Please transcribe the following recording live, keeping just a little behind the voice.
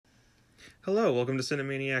Hello, welcome to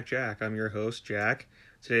Cinemaniac Jack. I'm your host, Jack.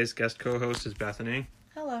 Today's guest co-host is Bethany.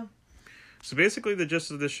 Hello. So basically the gist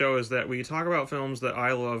of this show is that we talk about films that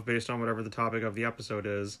I love based on whatever the topic of the episode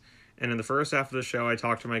is. And in the first half of the show, I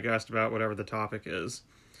talk to my guest about whatever the topic is.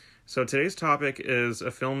 So today's topic is a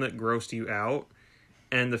film that grossed you out.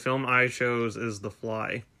 And the film I chose is The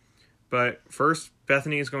Fly. But first,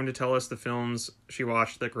 Bethany is going to tell us the films she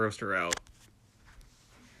watched that grossed her out.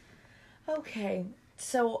 Okay,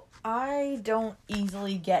 so I don't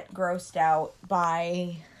easily get grossed out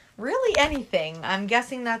by really anything. I'm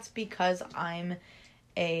guessing that's because I'm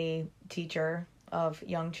a teacher of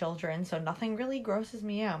young children, so nothing really grosses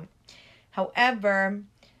me out. However,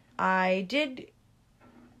 I did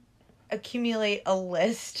accumulate a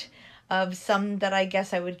list of some that I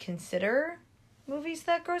guess I would consider movies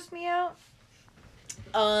that gross me out.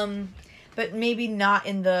 But maybe not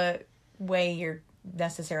in the way you're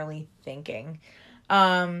necessarily thinking.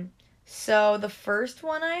 So the first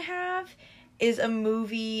one I have is a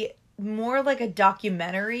movie more like a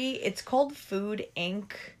documentary. It's called Food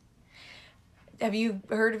Inc. Have you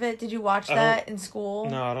heard of it? Did you watch that in school?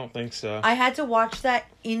 No, I don't think so. I had to watch that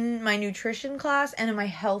in my nutrition class and in my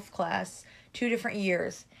health class, 2 different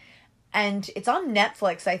years. And it's on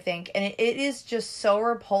Netflix, I think, and it is just so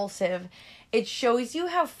repulsive. It shows you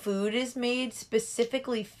how food is made,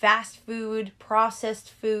 specifically fast food, processed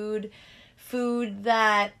food, food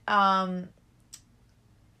that,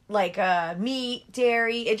 meat,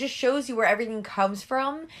 dairy. It just shows you where everything comes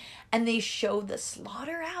from. And they show the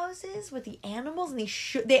slaughterhouses with the animals, and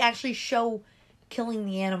they actually show killing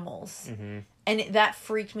the animals. Mm-hmm. And that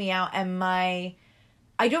freaked me out. And I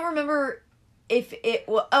don't remember if it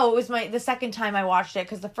was the second time I watched it,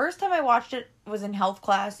 because the first time I watched it was in health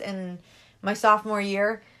class in my sophomore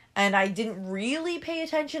year, and I didn't really pay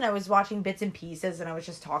attention. I was watching bits and pieces, and I was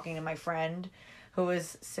just talking to my friend,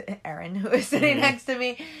 Erin, who was sitting next to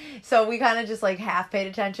me. So we kind of just half paid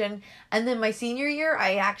attention. And then my senior year,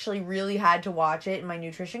 I actually really had to watch it in my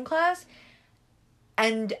nutrition class.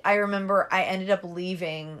 And I remember I ended up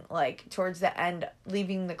leaving, towards the end,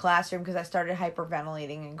 leaving the classroom because I started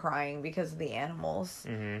hyperventilating and crying because of the animals.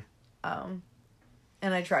 Mm-hmm.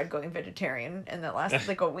 And I tried going vegetarian, and that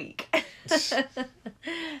lasted a week.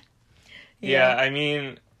 Yeah, I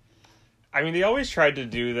mean, they always tried to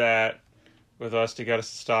do that with us to get us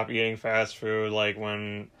to stop eating fast food,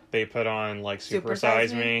 when they put on, Super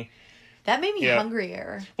Size Me. That made me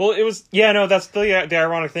hungrier. Well, it was... Yeah, no, that's the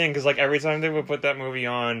ironic thing, because, every time they would put that movie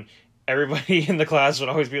on, everybody in the class would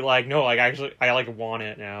always be like, no, actually, I, want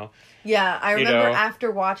it now. Yeah, I remember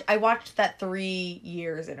I watched that 3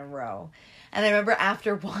 years in a row. And I remember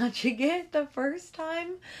after watching it the first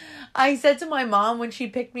time, I said to my mom when she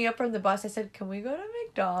picked me up from the bus, I said, "Can we go to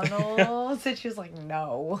McDonald's?" And she was like,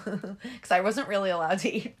 "No." Because I wasn't really allowed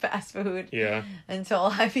to eat fast food until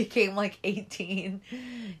I became 18.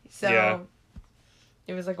 So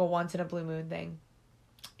it was a once in a blue moon thing.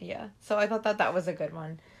 Yeah. So I thought that was a good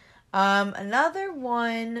one. Another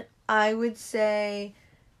one, I would say...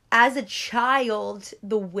 As a child,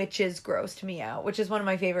 The Witches grossed me out, which is one of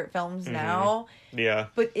my favorite films now. Yeah.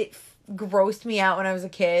 But it grossed me out when I was a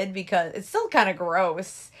kid because it's still kind of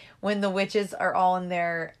gross when the witches are all in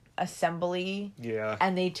their assembly. Yeah.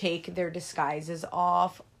 And they take their disguises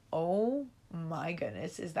off. Oh my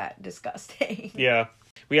goodness, is that disgusting. Yeah.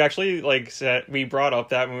 We actually, we brought up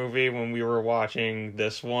that movie when we were watching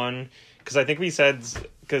this one. Because I think we said...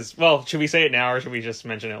 should we say it now or should we just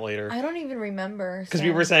mention it later? I don't even remember. Because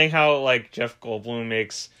we were saying how, Jeff Goldblum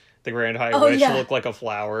makes the Grand High Witch look like a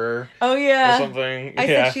flower. Oh, yeah. Or something. I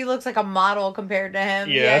said she looks like a model compared to him.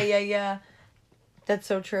 Yeah. That's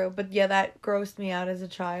so true. But yeah, that grossed me out as a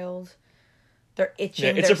child. They're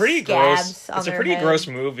itching. Yeah, it's a pretty gross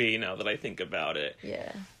head. movie now that I think about it.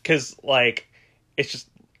 Yeah. Because, it's just,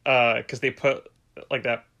 because they put,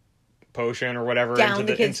 that potion or whatever into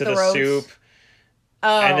the soup.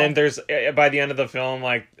 Oh. And then there's, by the end of the film,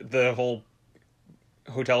 the whole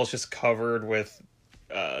hotel is just covered with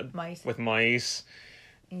mice. With mice.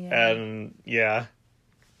 Yeah. And, yeah.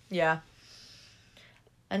 Yeah.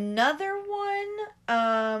 Another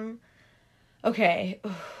one, okay.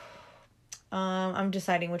 I'm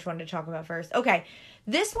deciding which one to talk about first. Okay.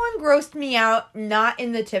 This one grossed me out, not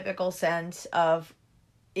in the typical sense of,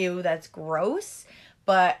 ew, that's gross.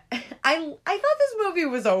 But I thought this movie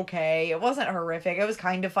was okay. It wasn't horrific. It was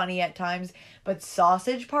kind of funny at times. But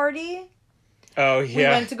Sausage Party? Oh, yeah. We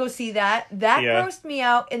went to go see that. That grossed me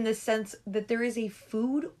out in the sense that there is a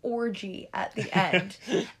food orgy at the end.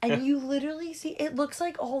 And you literally see... It looks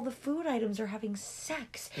like all the food items are having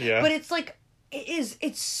sex. Yeah. But it's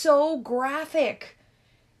it's so graphic.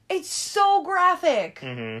 It's so graphic.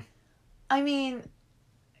 Mm-hmm. I mean,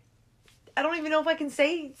 I don't even know if I can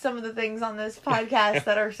say some of the things on this podcast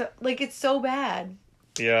that are so, like, it's so bad.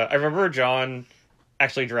 Yeah, I remember John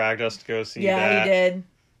actually dragged us to go see that. Yeah, he did.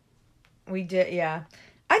 We did, yeah.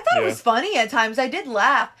 I thought it was funny at times. I did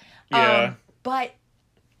laugh. Yeah. But,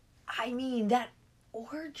 I mean, that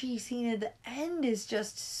orgy scene at the end is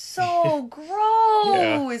just so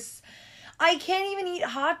gross. I can't even eat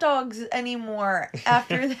hot dogs anymore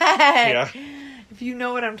after that. Yeah. If you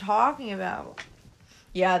know what I'm talking about.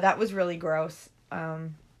 Yeah, that was really gross. I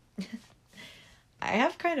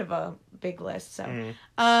have kind of a big list, so.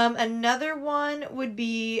 Another one would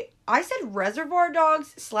be, I said Reservoir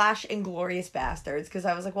Dogs / Inglourious Bastards, because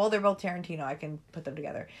I was like, well, they're both Tarantino. I can put them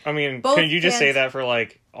together. I mean, can you just say that for,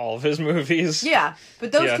 like, all of his movies? Yeah,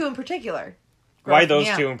 but those two in particular. Why those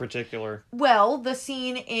two in particular? Well, the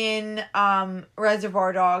scene in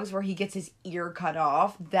Reservoir Dogs where he gets his ear cut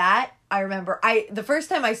off, that I remember. The first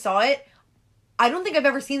time I saw it, I don't think I've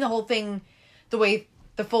ever seen the whole thing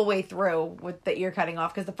the full way through with the ear cutting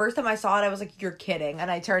off, because the first time I saw it I was like, you're kidding, and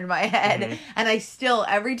I turned my head. And I still,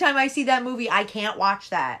 every time I see that movie, I can't watch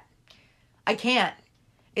that. I can't.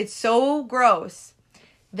 It's so gross.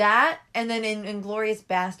 That, and then in Inglourious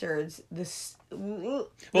Bastards, well,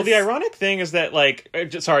 the ironic thing is that, like,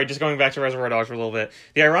 sorry, just going back to Reservoir Dogs for a little bit.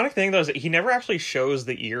 The ironic thing, though, is that he never actually shows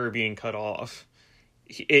the ear being cut off.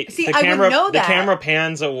 I wouldn't know that. The camera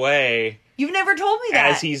pans away. You've never told me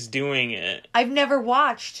that. As he's doing it. I've never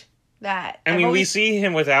watched that. I mean, we see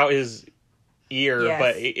him without his ear,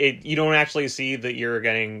 but you don't actually see the ear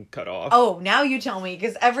getting cut off. Oh, now you tell me,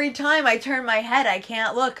 because every time I turn my head, I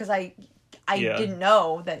can't look, because I didn't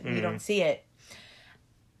know that you don't see it.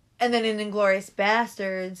 And then in Inglourious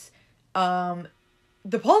Bastards,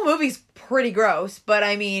 the whole movie's pretty gross, but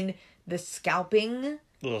I mean, the scalping,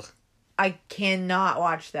 I cannot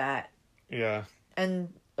watch that. Yeah.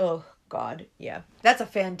 And, oh, God, yeah. That's a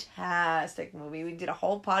fantastic movie. We did a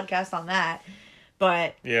whole podcast on that,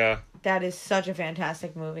 but yeah, that is such a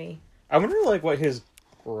fantastic movie. I wonder, like, what his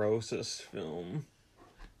grossest film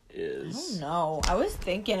is. I don't know. I was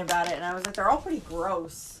thinking about it, and I was like, they're all pretty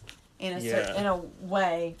gross in a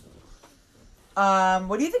way.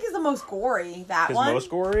 What do you think is the most gory? That one? Most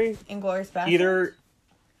gory? Inglourious Bastards?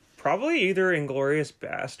 Probably either Inglourious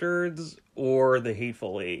Bastards or The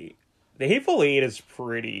Hateful Eight. The Hateful Eight is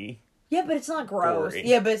pretty... Yeah, but it's not gross. Gory.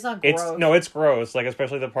 Yeah, but it's not gross. It's gross. Like,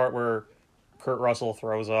 especially the part where Kurt Russell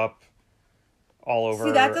throws up all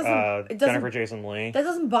over Jennifer Jason Leigh. That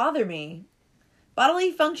doesn't bother me.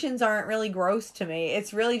 Bodily functions aren't really gross to me.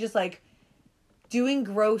 It's really just, like, doing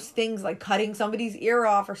gross things, like cutting somebody's ear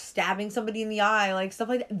off or stabbing somebody in the eye, like, stuff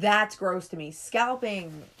like that. That's gross to me.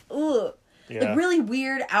 Scalping. Ugh. Yeah. Like, really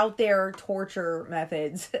weird, out there torture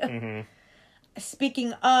methods.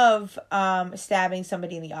 Speaking of stabbing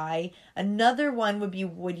somebody in the eye, another one would be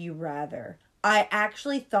Would You Rather. I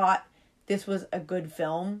actually thought this was a good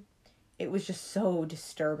film. It was just so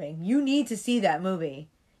disturbing. You need to see that movie.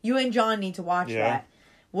 You and John need to watch that.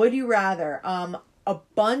 Would You Rather. A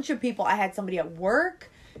bunch of people. I had somebody at work,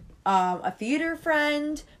 a theater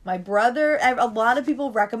friend, my brother. A lot of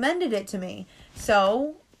people recommended it to me.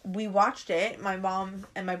 So we watched it. My mom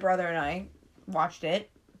and my brother and I watched it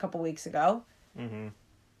a couple weeks ago.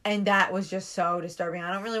 And that was just so disturbing.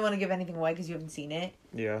 I don't really want to give anything away because you haven't seen it.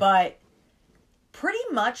 Yeah. But pretty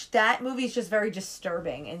much that movie is just very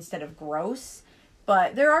disturbing instead of gross.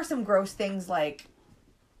 But there are some gross things like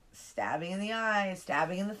stabbing in the eye,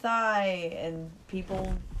 stabbing in the thigh, and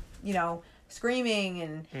people, screaming.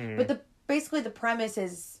 And but basically the premise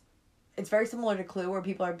is, it's very similar to Clue, where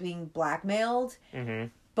people are being blackmailed.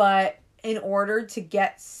 But in order to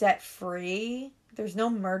get set free, there's no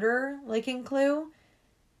murder like in Clue.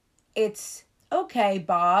 It's, okay,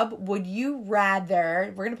 Bob, would you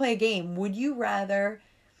rather... We're going to play a game. Would you rather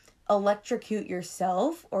electrocute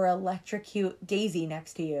yourself or electrocute Daisy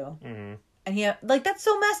next to you? And he... Like, that's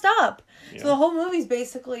so messed up. Yeah. So the whole movie's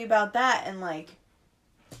basically about that. And, like,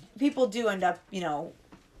 people do end up,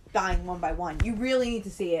 dying one by one. You really need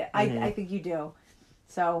to see it. I think you do.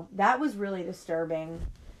 So that was really disturbing.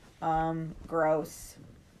 Gross.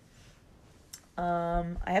 I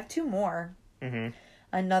have two more.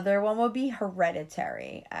 Another one would be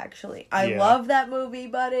Hereditary, actually. I love that movie,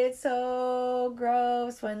 but it's so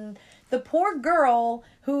gross when the poor girl,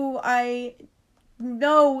 who I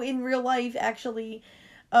know in real life, actually,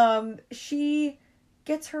 she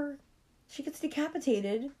gets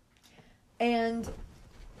decapitated, and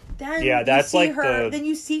then then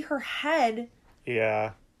you see her head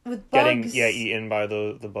with bugs eaten by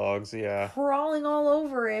the bugs, crawling all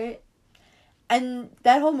over it. And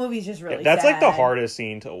that whole movie is just really that's sad. like the hardest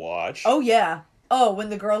scene to watch. Oh, yeah. Oh, when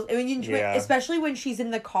the girls, I mean, Yeah. especially when she's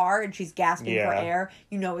in the car and she's gasping for Yeah. air,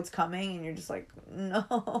 you know it's coming, and you're just like,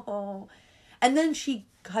 no. And then she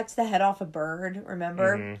cuts the head off a bird,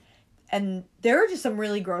 remember? Mhm. And there are just some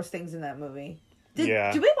really gross things in that movie.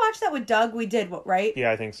 Yeah. Did we watch that with Doug? We did, right?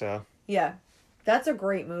 Yeah, I think so. Yeah. That's a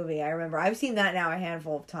great movie, I remember. I've seen that now a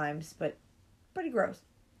handful of times, but pretty gross.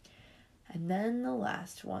 And then the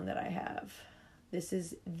last one that I have. This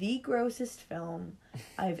is the grossest film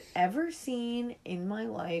I've ever seen in my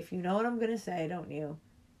life. You know what I'm going to say, don't you?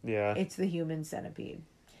 Yeah. It's The Human Centipede.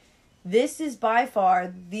 This is by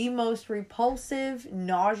far the most repulsive,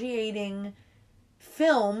 nauseating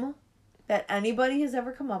film that anybody has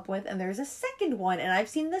ever come up with. And there's a second one, and I've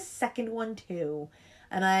seen the second one too.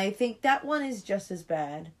 And I think that one is just as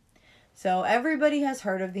bad. So everybody has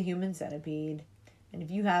heard of The Human Centipede. And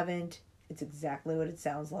if you haven't, it's exactly what it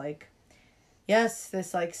sounds like. Yes,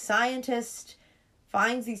 this scientist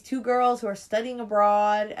finds these two girls who are studying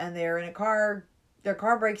abroad, and they're in a car, their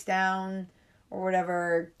car breaks down or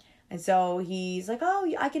whatever. And so he's like, oh,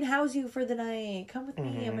 I can house you for the night. Come with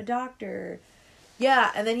me. I'm a doctor.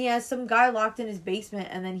 Yeah. And then he has some guy locked in his basement,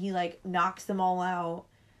 and then he knocks them all out,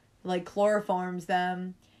 chloroforms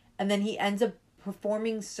them. And then he ends up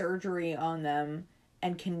performing surgery on them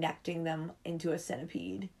and connecting them into a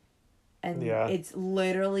centipede. And it's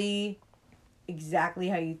literally exactly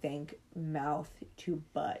how you think, mouth to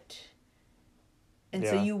butt. And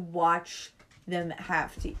so you watch them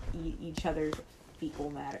have to eat each other's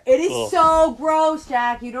fecal matter. It is so gross,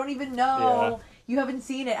 Jack. You don't even know. Yeah. You haven't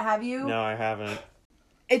seen it, have you? No, I haven't.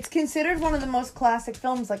 It's considered one of the most classic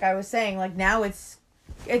films, like I was saying. Now it's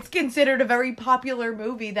considered a very popular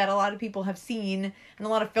movie that a lot of people have seen and a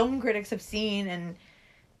lot of film critics have seen, and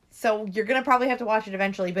so you're going to probably have to watch it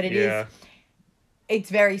eventually, but it's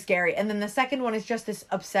very scary. And then the second one is just as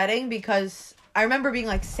upsetting because I remember being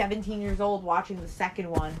 17 years old watching the second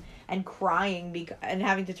one and crying and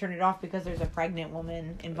having to turn it off because there's a pregnant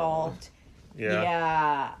woman involved.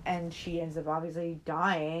 Yeah. And she ends up obviously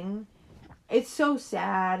dying. It's so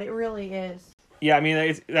sad. It really is. Yeah, I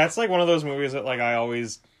mean, that's one of those movies that I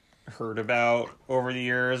always heard about over the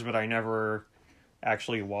years, but I never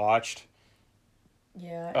actually watched.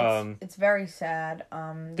 Yeah, it's very sad.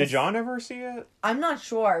 Did John ever see it? I'm not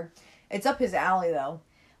sure. It's up his alley though.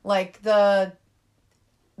 The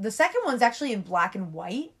second one's actually in black and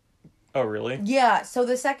white. Oh, really? Yeah, so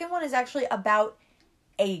the second one is actually about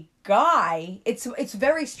a guy. It's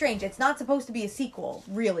very strange. It's not supposed to be a sequel,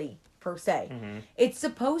 really, per se. Mm-hmm. It's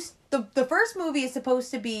supposed the first movie is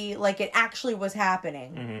supposed to be it actually was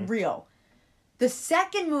happening, real. The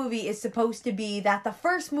second movie is supposed to be that the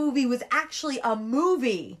first movie was actually a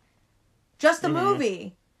movie. Just a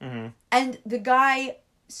movie. Mm-hmm. And the guy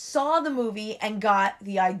saw the movie and got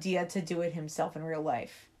the idea to do it himself in real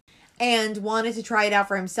life. And wanted to try it out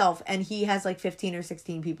for himself. And he has 15 or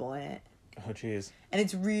 16 people in it. Oh, jeez. And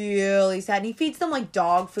it's really sad. And he feeds them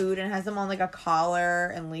dog food and has them on a collar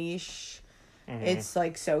and leash. Mm-hmm. It's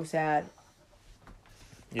so sad.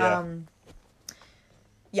 Yeah.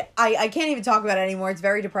 Yeah, I can't even talk about it anymore. It's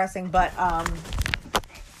very depressing, but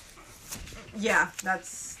yeah,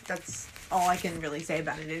 that's all I can really say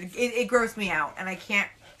about it. It grossed me out, and I can't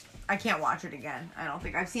watch it again. I don't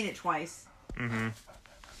think I've seen it twice. Mm-hmm.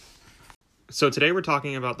 So today we're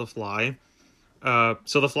talking about The Fly.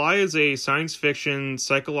 So The Fly is a science fiction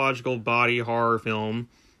psychological body horror film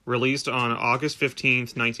released on August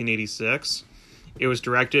 15th, 1986. It was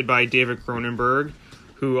directed by David Cronenberg,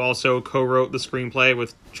 who also co-wrote the screenplay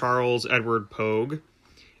with Charles Edward Pogue.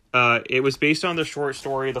 It was based on the short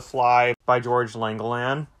story The Fly by George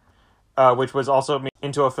Langeland, which was also made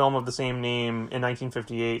into a film of the same name in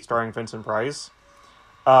 1958 starring Vincent Price.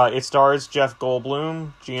 It stars Jeff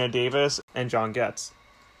Goldblum, Gina Davis, and John Getz.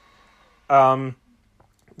 The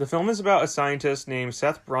film is about a scientist named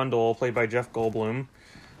Seth Brundle, played by Jeff Goldblum,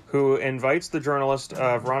 who invites the journalist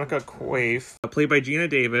Veronica Quaife, played by Gina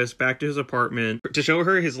Davis, back to his apartment to show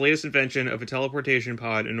her his latest invention of a teleportation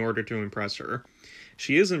pod in order to impress her.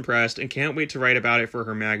 She is impressed and can't wait to write about it for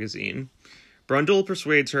her magazine. Brundle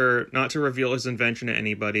persuades her not to reveal his invention to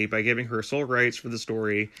anybody by giving her sole rights for the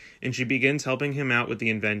story, and she begins helping him out with the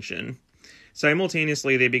invention.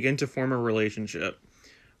 Simultaneously, they begin to form a relationship.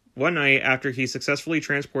 One night, after he successfully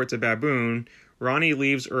transports a baboon, Ronnie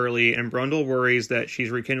leaves early, and Brundle worries that she's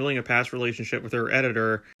rekindling a past relationship with her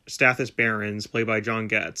editor, Stathis Behrens, played by John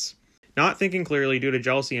Getz. Not thinking clearly due to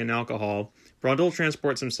jealousy and alcohol, Brundle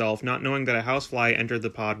transports himself, not knowing that a housefly entered the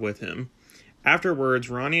pod with him. Afterwards,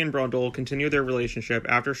 Ronnie and Brundle continue their relationship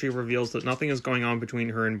after she reveals that nothing is going on between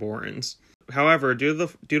her and Behrens. However, due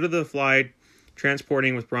to the fly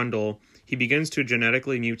transporting with Brundle, he begins to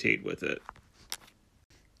genetically mutate with it.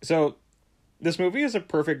 So, this movie is a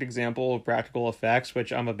perfect example of practical effects,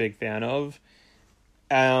 which I'm a big fan of.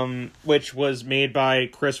 Which was made by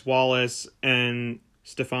Chris Wallace and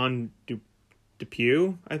Stefan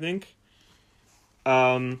Depew, I think.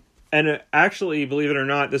 And actually, believe it or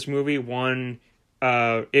not, this movie won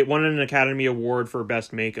an Academy Award for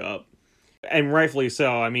Best Makeup. And rightfully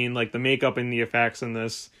so. I mean, like, the makeup and the effects in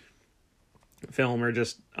this film are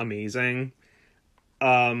just amazing.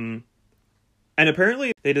 And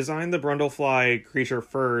apparently they designed the Brundlefly creature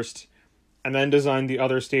first, and then designed the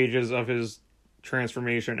other stages of his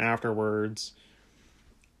transformation afterwards.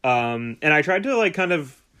 And I tried to, like, kind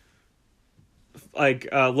of, like,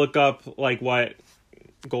 look up, like, what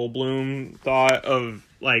Goldblum thought of,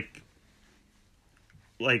 like,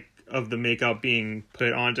 of the makeup being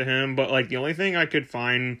put onto him, but, like, the only thing I could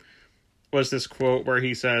find was this quote where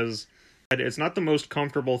he says, "It's not the most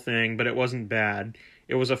comfortable thing, but it wasn't bad.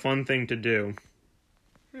 It was a fun thing to do."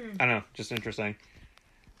 I don't know, just interesting.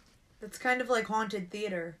 It's kind of like Haunted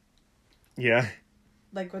Theater. Yeah.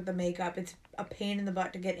 Like, with the makeup, it's a pain in the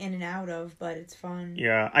butt to get in and out of, but it's fun.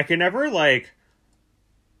 Yeah, I can never, like,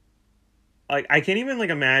 I can't even, like,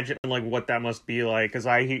 imagine, like, what that must be like, because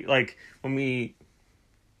like, when we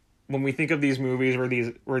think of these movies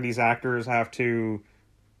where these actors have to,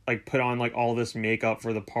 like, put on, like, all this makeup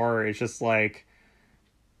for the part, it's just, like,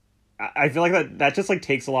 I feel like that just, like,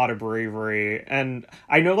 takes a lot of bravery. And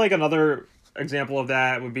I know, like, another example of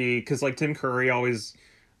that would be, because, like, Tim Curry always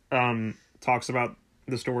talks about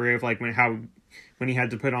the story of, like, when he had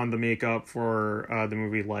to put on the makeup for the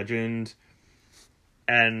movie Legend.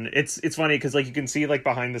 And it's funny because, like, you can see, like,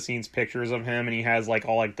 behind the scenes pictures of him, and he has, like,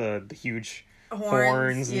 all, like, the huge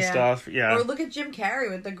horns and stuff. Yeah. Or look at Jim Carrey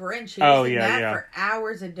with The Grinch. He was in that for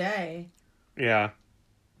hours a day. Yeah.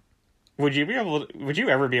 Would you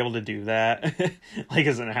ever be able to do that? Like,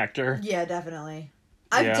 as an actor? Yeah, definitely.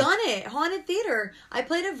 I've done it. Haunted Theater. I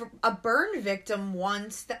played a burn victim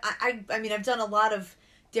once. I mean, I've done a lot of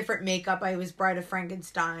different makeup. I was Bride of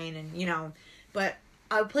Frankenstein and, you know, but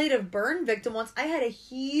I played a burn victim once. I had a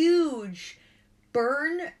huge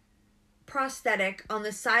burn prosthetic on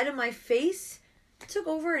the side of my face. It took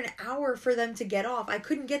over an hour for them to get off. I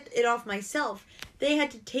couldn't get it off myself. They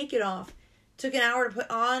had to take it off. Took an hour to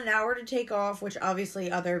put on, an hour to take off, which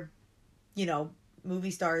obviously other, you know,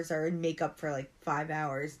 movie stars are in makeup for like 5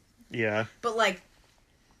 hours. Yeah. But, like,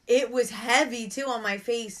 it was heavy too on my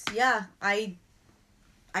face. Yeah, I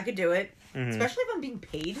could do it. Mm-hmm. Especially if I'm being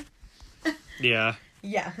paid. Yeah.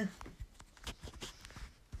 Yeah.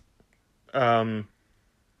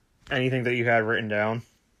 Anything that you had written down?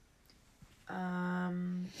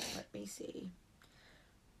 Let me see.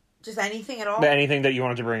 Just anything at all? Anything that you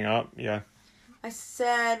wanted to bring up, yeah. I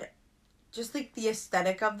said, just like the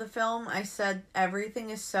aesthetic of the film, I said everything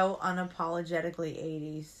is so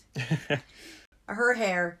unapologetically 80s. Her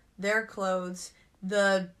hair, their clothes,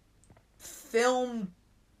 the film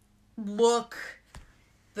look,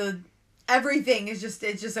 everything is just,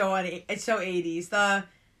 it's so 80s. The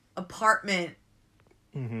apartment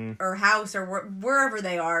or house or wherever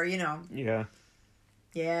they are, you know. Yeah.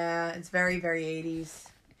 Yeah, it's very, very 80s.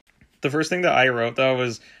 The first thing that I wrote, though,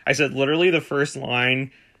 was, I said literally the first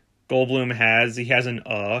line Goldblum has, he has an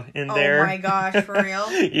in there. Oh my gosh, for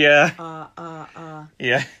real? Yeah.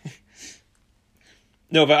 Yeah.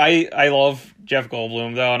 No, but I love Jeff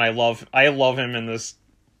Goldblum, though, and I love him in this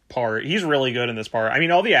part. He's really good in this part. I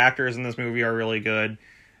mean, all the actors in this movie are really good,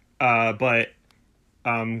 but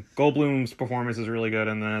Goldblum's performance is really good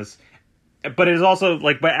in this. But it is also,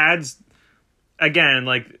 like, but adds, again,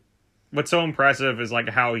 like, what's so impressive is, like,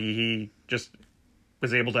 how he just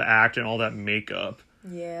was able to act in all that makeup.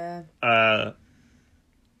 Yeah.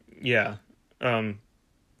 Yeah.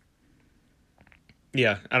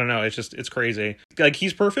 Yeah, I don't know. It's crazy. Like,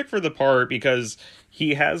 he's perfect for the part because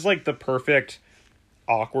he has, like, the perfect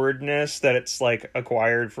awkwardness that it's, like,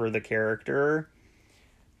 acquired for the character.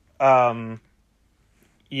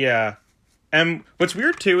 Yeah. And what's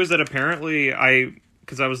weird, too, is that apparently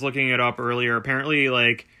because I was looking it up earlier, apparently,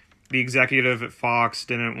 like, the executive at Fox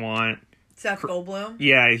didn't want Seth Goldblum?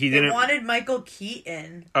 Yeah, he didn't. They wanted Michael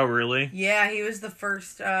Keaton. Oh, really? Yeah, he was the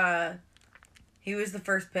first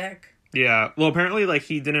pick. Yeah. Well, apparently, like,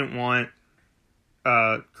 he didn't want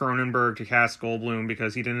Cronenberg to cast Goldblum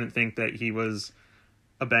because he didn't think that he was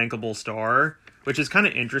a bankable star, which is kind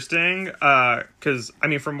of interesting. Because, I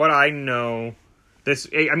mean, from what I know,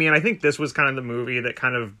 I think this was kind of the movie that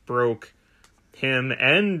kind of broke him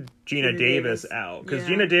and Gina Davis out. Because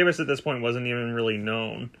Gina Davis at this point wasn't even really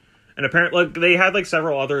known. And apparently, like, they had, like,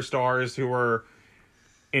 several other stars who were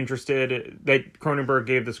interested, that Cronenberg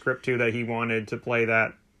gave the script to, that he wanted to play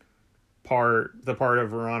that the part of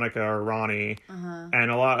Veronica or Ronnie,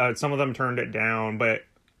 and some of them turned it down, but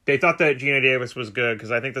they thought that Gina Davis was good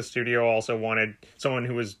because I think the studio also wanted someone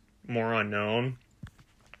who was more unknown.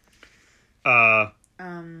 Yeah.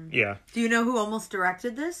 Do you know who almost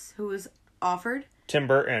directed this? Who was offered? Tim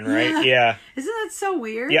Burton, right? Yeah. Isn't that so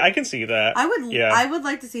weird? Yeah, I can see that. I would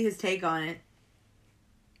like to see his take on it.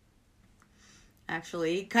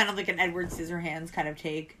 Actually, kind of like an Edward Scissorhands kind of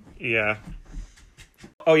take. Yeah.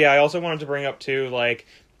 Oh yeah, I also wanted to bring up too, like,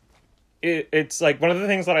 it's like one of the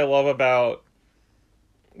things that I love about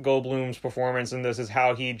Goldblum's performance in this is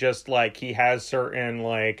how he just like he has certain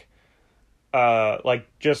like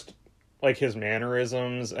just like his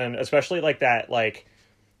mannerisms, and especially like that like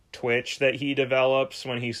twitch that he develops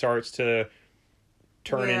when he starts to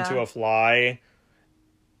turn into a fly.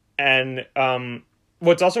 And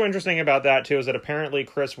what's also interesting about that too is that apparently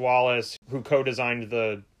Chris Wallace, who co-designed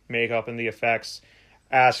the makeup and the effects,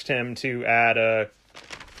 asked him to add a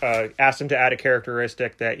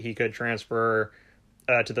characteristic that he could transfer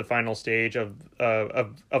to the final stage of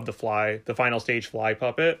the fly, the final stage fly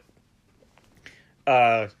puppet.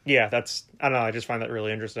 Yeah, that's, I don't know, I just find that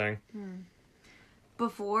really interesting.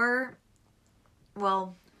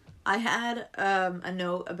 I had a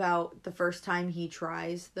note about the first time he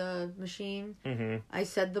tries the machine. Mm-hmm. I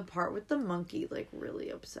said the part with the monkey like really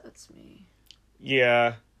upsets me.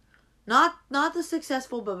 Yeah. Not the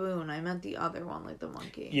successful baboon. I meant the other one, like the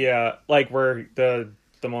monkey. Yeah, like where the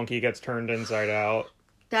monkey gets turned inside out.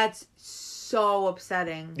 That's so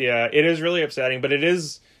upsetting. Yeah, it is really upsetting, but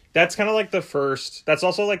that's kind of like the first, that's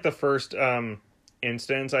also like the first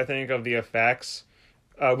instance, I think, of the effects,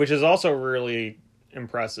 which is also really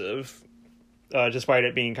impressive, despite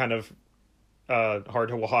it being kind of hard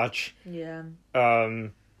to watch. Yeah.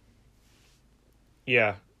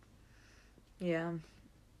 Yeah. Yeah.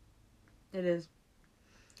 It is.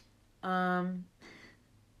 I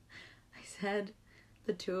said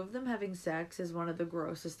the two of them having sex is one of the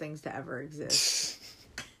grossest things to ever exist.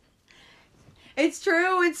 It's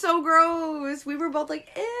true. It's so gross. We were both like,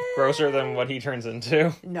 eh. Grosser than what he turns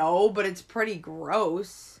into. No, but it's pretty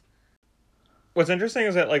gross. What's interesting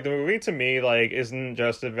is that, like, the movie to me, like, isn't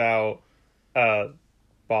just about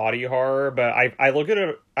body horror, but I look at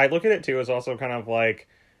it too as also kind of like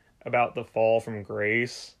about the fall from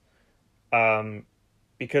grace.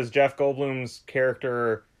 Because Jeff Goldblum's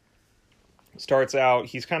character starts out,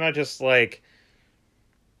 he's kind of just like,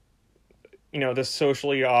 you know, this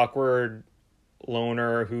socially awkward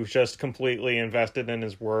loner who's just completely invested in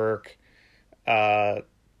his work. But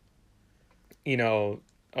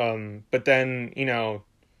then, you know,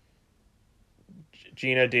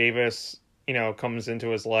 Gina Davis, you know, comes into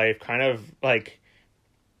his life, kind of like,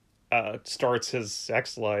 starts his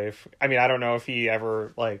sex life. I mean, I don't know if he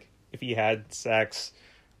ever, like, if he had sex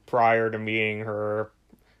prior to meeting her.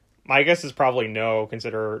 My guess is probably no,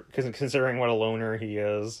 considering what a loner he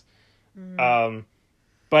is.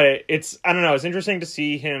 But it's, I don't know, it's interesting to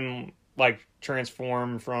see him, like,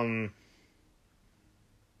 transform from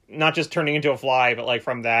not just turning into a fly, but, like,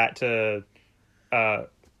 from that to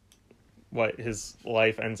what his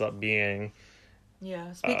life ends up being.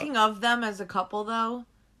 Yeah. Speaking of them as a couple, though,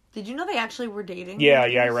 did you know they actually were dating? Yeah,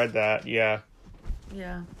 I read that, yeah.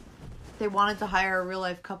 Yeah. They wanted to hire a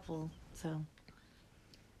real-life couple, so...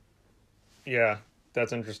 Yeah,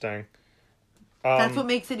 that's interesting. That's what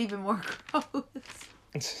makes it even more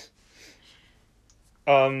gross.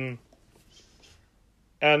 But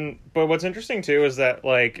what's interesting too is that,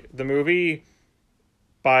 like, the movie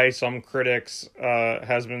by some critics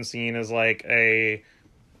has been seen as like a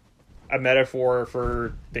metaphor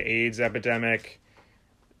for the AIDS epidemic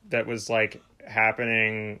that was like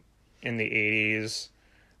happening in the 80s.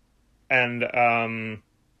 And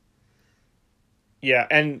yeah,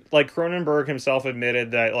 and like Cronenberg himself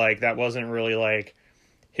admitted that like that wasn't really like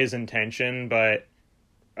his intention, but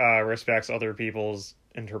respects other people's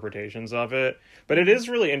interpretations of it. But it is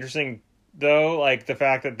really interesting though, like the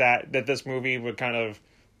fact that this movie would kind of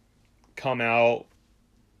come out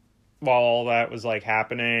while all that was like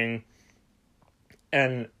happening.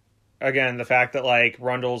 And again, the fact that like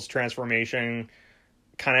Rundle's transformation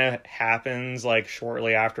kind of happens like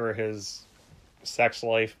shortly after his sex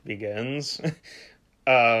life begins.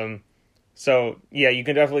 So yeah, you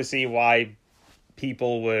can definitely see why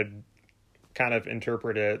people would kind of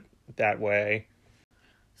interpret it that way.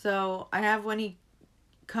 So I have when he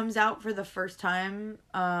comes out for the first time,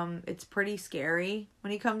 it's pretty scary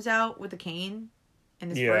when he comes out with a cane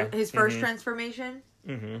and his first transformation.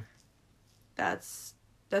 Mm-hmm. That's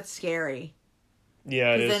scary.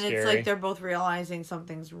 Yeah, it is then scary. It's like they're both realizing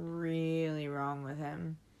something's really wrong with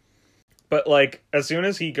him. But, like, as soon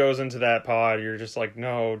as he goes into that pod, you're just like,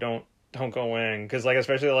 no, don't go in. Because, like,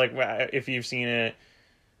 especially, like, if you've seen it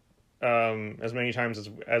as many times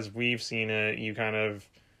as we've seen it, you kind of,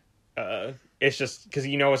 it's just, because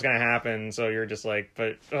you know what's going to happen, so you're just like,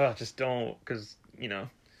 but, just don't, because, you know,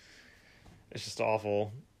 it's just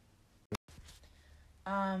awful.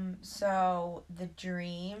 So the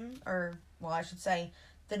dream, or, well, I should say,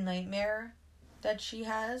 the nightmare that she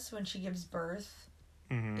has when she gives birth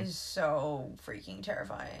is so freaking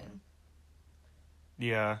terrifying.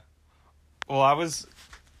 Yeah. Well, it's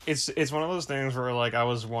one of those things where, like, I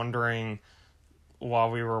was wondering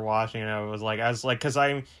while we were watching it, I was like,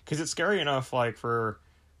 because it's scary enough, like, for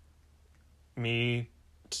me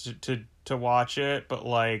to watch it, but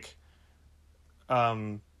like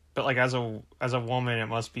as a woman, it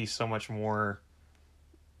must be so much more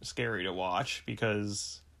scary to watch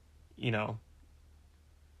because, you know.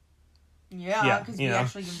 Yeah, because we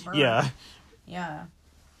actually give birth. Yeah. Yeah.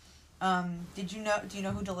 Do you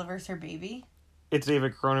know who delivers her baby? It's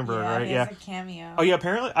David Cronenberg, right? Yeah, he has a cameo. Oh, yeah,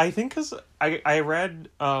 apparently, I think because I read,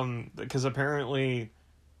 because apparently,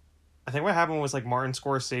 I think what happened was, like, Martin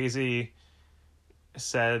Scorsese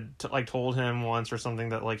told him once or something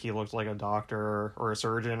that, like, he looked like a doctor or a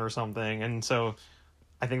surgeon or something, and so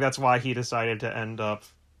I think that's why he decided to end up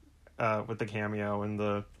with the cameo in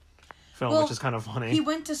the film, which is kind of funny. He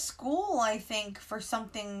went to school, I think, for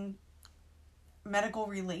something medical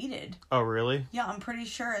related. Oh, really? Yeah, I'm pretty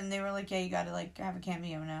sure, and they were like, yeah, you gotta, like, have a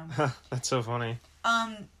cameo now. That's so funny.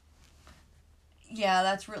 Yeah,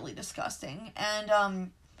 that's really disgusting.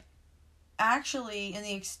 And, actually, in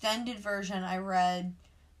the extended version I read,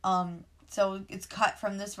 so it's cut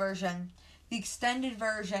from this version, the extended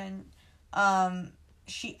version,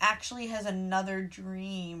 she actually has another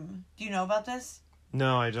dream. Do you know about this?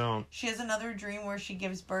 No, I don't. She has another dream where she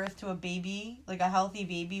gives birth to a baby, like a healthy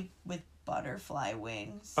baby with butterfly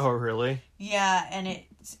wings. Oh, really? Yeah, and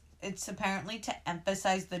it's apparently to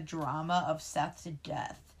emphasize the drama of Seth's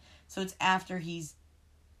death. So it's after he's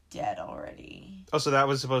dead already. Oh, so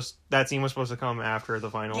that scene was supposed to come after the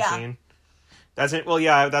final scene? That's it. Well,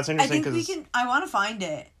 yeah, that's interesting. I think I want to find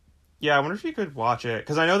it. Yeah, I wonder if you could watch it,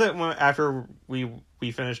 because I know that after we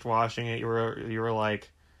finished watching it, you were like,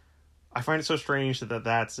 I find it so strange that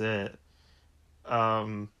that's it.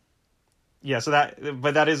 Yeah, so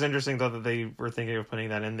that is interesting though that they were thinking of putting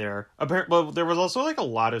that in there. Well, there was also like a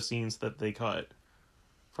lot of scenes that they cut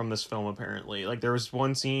from this film apparently. Like there was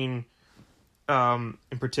one scene, in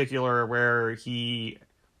particular where he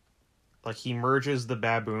merges the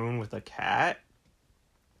baboon with a cat,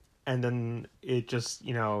 and then it just,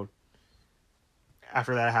 you know,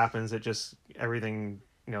 after that happens, it just everything.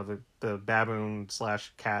 You know, the baboon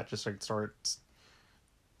 / cat just like starts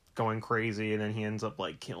going crazy, and then he ends up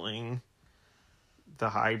like killing the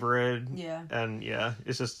hybrid. Yeah. And yeah,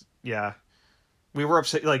 it's just, yeah. We were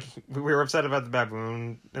upset about the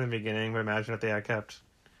baboon in the beginning, but imagine if they had kept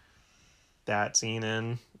that scene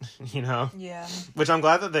in, you know? Yeah. Which I'm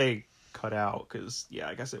glad that they cut out, because, yeah,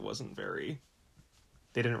 I guess it wasn't very...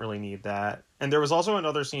 They didn't really need that. And there was also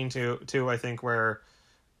another scene, too, I think, where,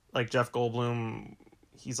 like, Jeff Goldblum...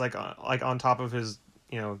 He's, like on top of his,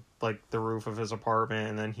 you know, like, the roof of his apartment,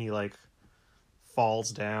 and then he, like,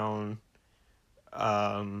 falls down,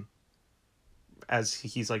 as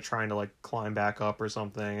he's, like, trying to, like, climb back up or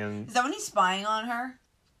something, and... Is that when he's spying on her?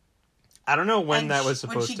 I don't know when that was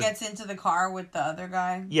supposed to... When she gets into the car with the other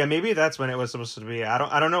guy? Yeah, maybe that's when it was supposed to be.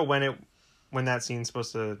 I don't know when that scene was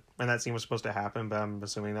supposed to happen, but I'm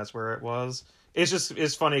assuming that's where it was.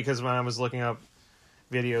 It's funny, because when I was looking up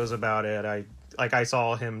videos about it, I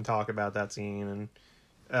saw him talk about that scene, and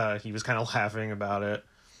he was kind of laughing about it.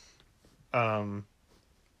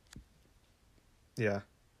 Yeah.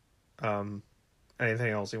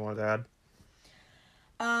 Anything else you wanted to add?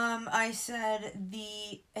 I said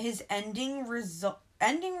his ending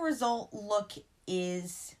result look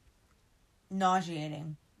is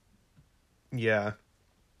nauseating. Yeah.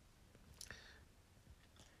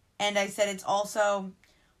 And I said it's also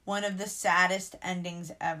one of the saddest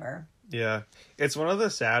endings ever. Yeah. It's one of the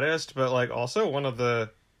saddest, but, like, also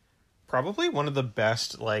probably one of the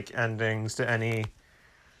best, like, endings to any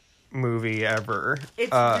movie ever.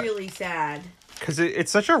 It's really sad. Because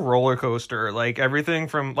it's such a roller coaster. Like, everything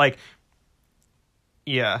from, like...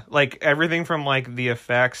 Yeah. Like, everything from, like, the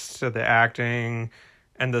effects to the acting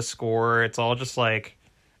and the score. It's all just, like...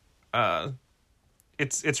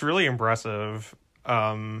 It's really impressive.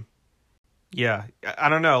 Yeah. I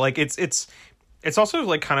don't know. Like, it's also,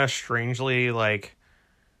 like, kind of strangely, like,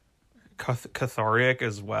 cathartic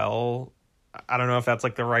as well. I don't know if that's,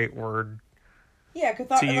 like, the right word Yeah,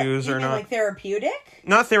 to use or not. Like therapeutic?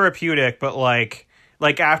 Not therapeutic, but like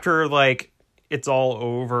after like it's all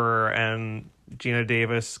over and Gina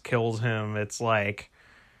Davis kills him, it's like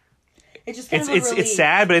it's just kind of a relief. It's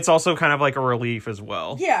sad, but it's also kind of like a relief as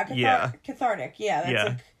well. Yeah, cathartic.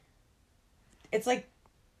 Yeah, that's like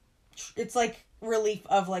it's like relief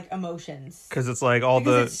of like emotions, because it's like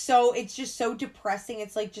it's just so depressing.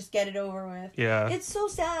 It's like, just get it over with. Yeah, it's so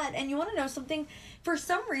sad. And you want to know something? For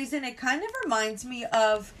some reason it kind of reminds me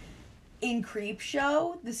of in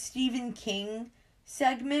Creepshow, the Stephen King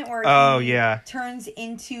segment where he turns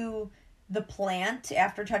into the plant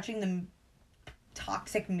after touching the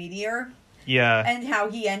toxic meteor. Yeah, and how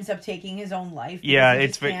he ends up taking his own life. Yeah, he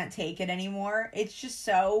just can't take it anymore. It's just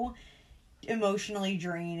so emotionally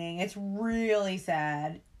draining. It's really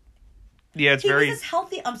sad. Yeah, it's he was this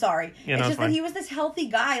healthy. I'm sorry. Yeah, it's no, just that he was this healthy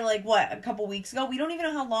guy. Like what, a couple weeks ago? We don't even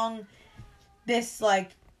know how long this like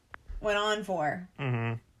went on for.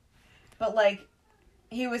 Mm-hmm. But like,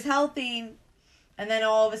 he was healthy, and then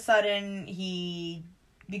all of a sudden he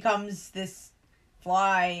becomes this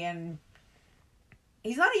fly, and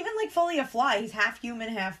he's not even like fully a fly. He's half human,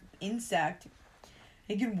 half insect.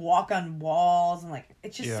 He can walk on walls, and like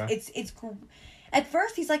it's just it's. At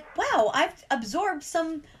first, he's like, "Wow, I've absorbed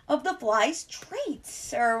some of the fly's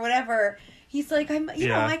traits or whatever." He's like, you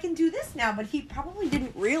know, I can do this now. But he probably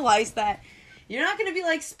didn't realize that you're not going to be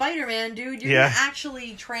like Spider-Man, dude. You're going to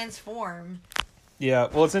actually transform. Yeah,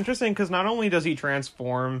 well, it's interesting because not only does he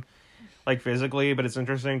transform, like, physically, but it's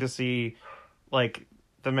interesting to see, like,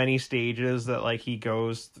 the many stages that, like, he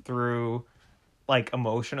goes through, like,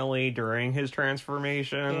 emotionally during his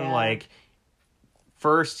transformation. Yeah. Like,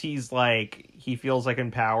 first he's, like, he feels, like,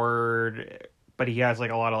 empowered, but he has,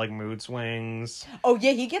 like, a lot of, like, mood swings. Oh,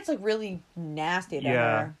 yeah, he gets, like, really nasty to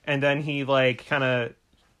her. And then he, like, kind of,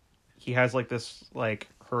 he has, like, this, like,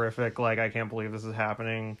 horrific, like, I can't believe this is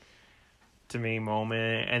happening to me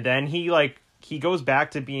moment. And then he, like, he goes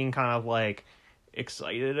back to being kind of, like,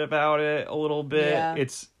 excited about it a little bit. Yeah.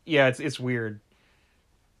 It's weird.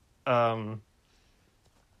 So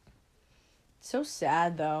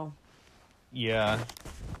sad, though. Yeah.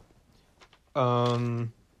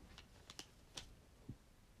 And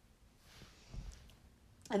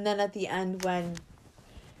then at the end when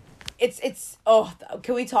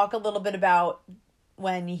can we talk a little bit about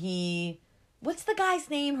when what's the guy's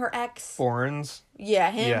name? Her ex? Borins.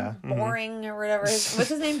 Yeah, him. Yeah. Boring or whatever. What's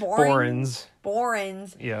his name? Boring?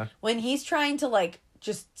 Borins. Yeah. When he's trying to, like,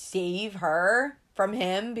 just save her from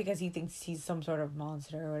him because he thinks he's some sort of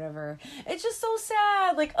monster or whatever. It's just so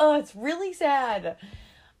sad. Like, oh, it's really sad.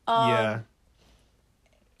 But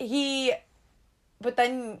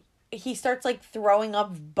then he starts, like, throwing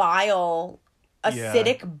up bile,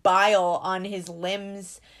 acidic bile on his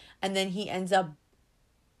limbs, and then he ends up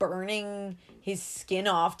burning his skin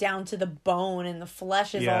off down to the bone, and the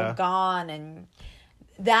flesh is all gone, and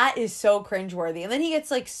that is so cringeworthy. And then he gets,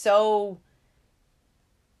 like, so,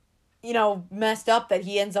 you know, messed up that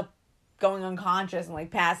he ends up going unconscious and, like,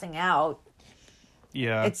 passing out.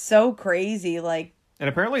 Yeah. It's so crazy, like. And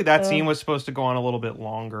apparently that scene was supposed to go on a little bit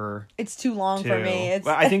longer. It's too long for me. It's,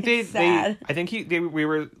 I think sad.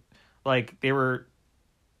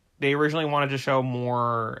 they originally wanted to show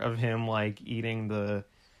more of him, like, eating the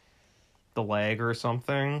leg or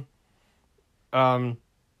something. But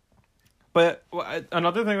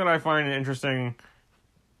another thing that I find interesting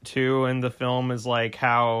too in the film is, like,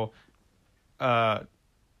 how Brundle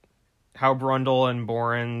and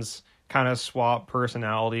Borins kind of swap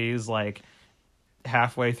personalities, like,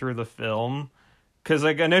 halfway through the film. Because,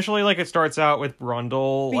 like, initially, like, it starts out with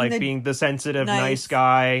Brundle being the sensitive, nice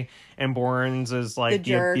guy, and Borins is, like,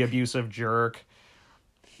 the abusive jerk.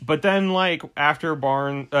 But then, like, after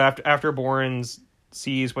Borins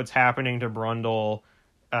sees what's happening to Brundle,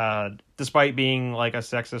 despite being, like, a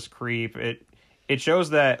sexist creep, it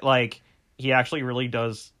shows that, like, he actually really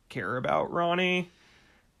does care about Ronnie.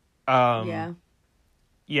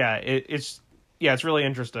 It's really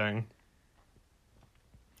interesting.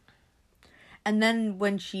 And then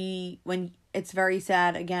when it's very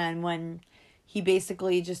sad again, when he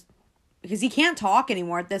basically just, because he can't talk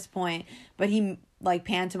anymore at this point, but he, like,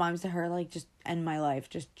 pantomimes to her, like, just end my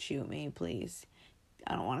life, just shoot me, please.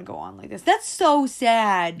 I don't want to go on like this. That's so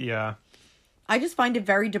sad. Yeah. I just find it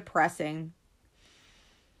very depressing.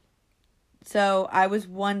 So I was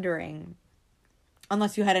wondering,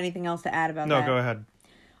 unless you had anything else to add about that. No, go ahead.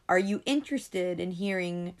 Are you interested in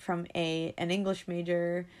hearing from an English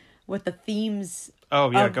major what the themes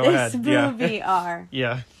of this movie are?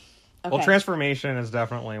 Yeah. Okay. Well, transformation is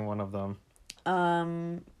definitely one of them.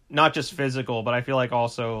 Not just physical, but I feel like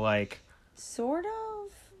also, like... Sort of?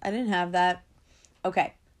 I didn't have that.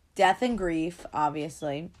 Okay. Death and grief,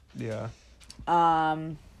 obviously. Yeah.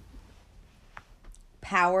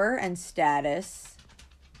 Power and status.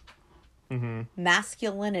 Mm-hmm.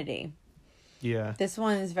 Masculinity. Yeah. This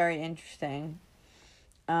one is very interesting.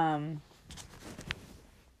 And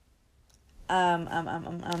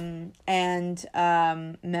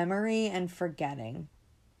memory and forgetting.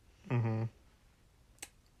 Mm-hmm.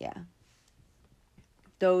 Yeah.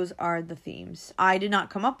 Those are the themes. I did not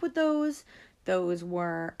come up with those. Those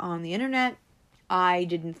were on the internet. I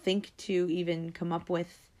didn't think to even come up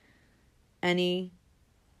with any.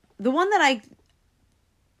 The one that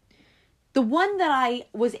I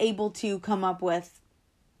was able to come up with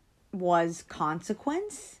was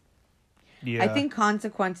consequence. Yeah. I think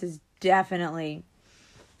consequence is definitely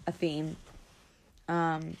a theme.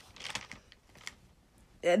 That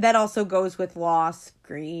also goes with loss,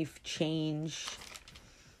 grief, change.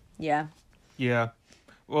 Yeah. Yeah.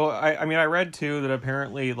 Well, I mean, I read too that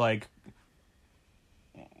apparently, like,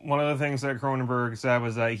 one of the things that Cronenberg said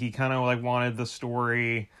was that he kind of, like, wanted the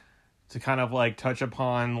story to kind of, like, touch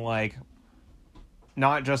upon, like,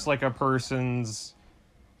 not just, like, a person's,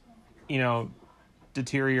 you know,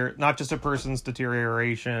 not just a person's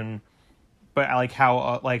deterioration, but, like,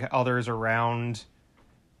 how, like, others around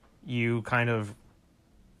you kind of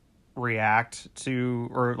react to,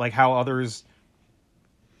 or, like, how,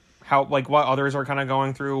 like, what others are kind of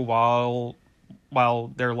going through while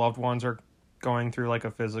their loved ones are going through, like,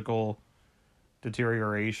 a physical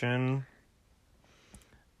deterioration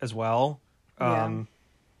as well.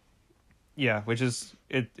 Yeah, which is,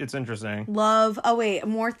 it's interesting. Love. Oh, wait.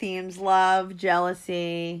 More themes. Love,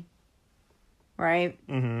 jealousy. Right?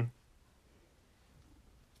 Mm-hmm.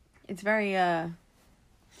 It's very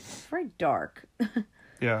dark.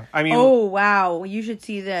 Yeah. I mean... Oh, wow. You should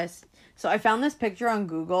see this. So I found this picture on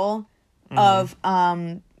Google of,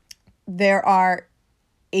 there are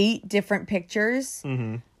 8 different pictures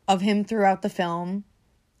of him throughout the film.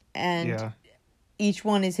 And each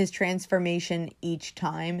one is his transformation each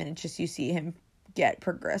time. And it's just, you see him get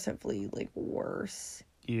progressively, like, worse.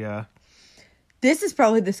 Yeah. This is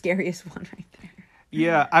probably the scariest one right there.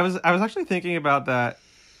 Yeah, I was actually thinking about that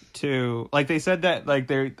too. Like, they said that,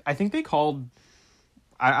 like, I think they called,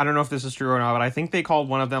 I don't know if this is true or not, but I think they called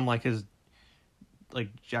one of them, like, his, like,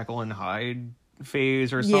 Jekyll and Hyde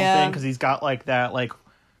phase or something, because he's got, like, that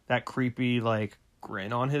creepy, like,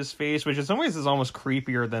 grin on his face, which in some ways is almost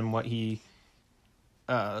creepier than what he,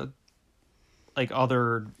 like,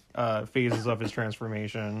 other phases of his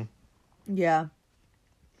transformation. Yeah.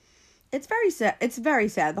 It's very sad. It's very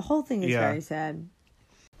sad. The whole thing is very sad.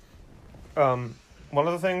 One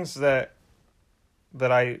of the things that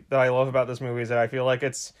I love about this movie is that I feel like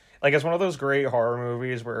it's one of those great horror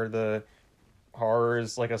movies where the horror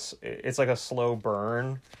is like it's like a slow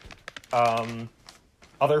burn.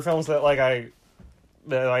 Other films that I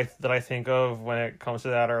think of when it comes to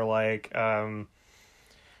that are like The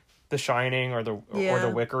Shining or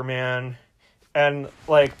the Wicker Man. And,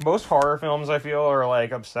 like, most horror films, I feel, are,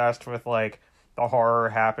 like, obsessed with, like, the horror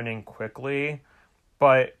happening quickly.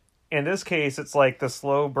 But in this case, it's, like, the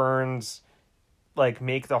slow burns, like,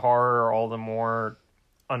 make the horror all the more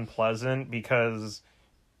unpleasant because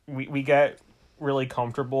we get really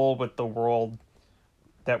comfortable with the world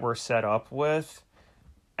that we're set up with.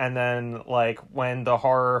 And then, like, when the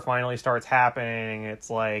horror finally starts happening, it's,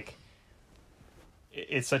 like,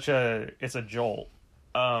 it's a jolt.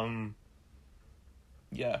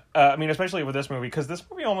 Yeah. I mean, especially with this movie, because this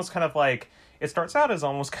movie almost kind of, like, it starts out as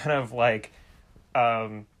almost kind of, like,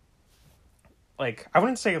 I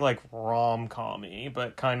wouldn't say, like, rom-com-y,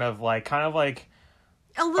 but kind of like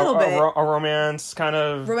a little bit. A romance, kind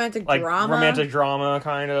of. Romantic drama,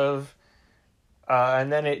 kind of.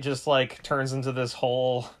 And then it just, like, turns into this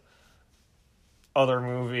whole other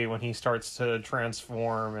movie when he starts to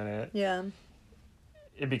transform, and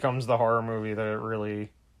it becomes the horror movie that it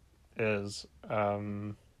really is.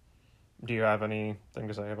 Do you have anything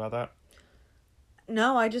to say about that?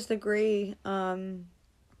 No, I just agree. I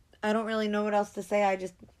don't really know what else to say.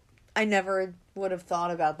 I never would have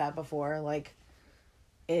thought about that before. Like,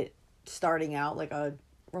 it starting out like a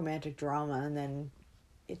romantic drama and then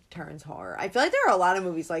it turns horror. I feel like there are a lot of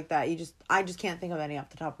movies like that. I just can't think of any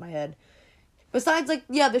off the top of my head. Besides, like,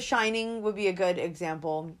 The Shining would be a good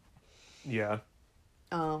example. Yeah.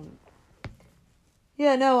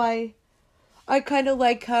 Yeah, no, I kind of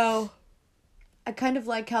like how they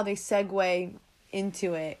segue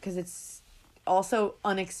into it, because it's also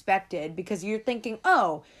unexpected, because you're thinking,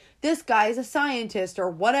 oh, this guy's a scientist or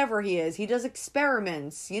whatever he is. He does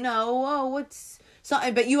experiments,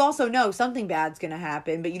 but you also know something bad's going to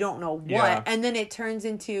happen, but you don't know what. Yeah. And then it turns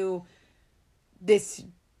into this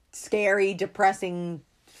scary, depressing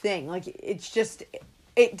thing. Like, it's just,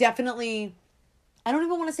 it definitely, I don't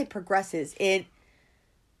even want to say progresses. It,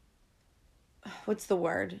 what's the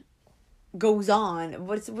word? Goes on.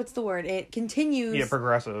 What's the word? It continues. Yeah,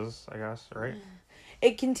 progresses, I guess, right?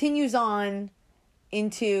 It continues on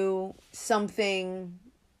into something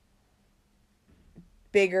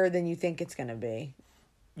bigger than you think it's going to be.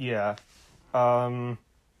 Yeah. Well,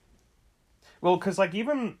 because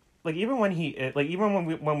even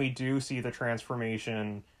when we do see the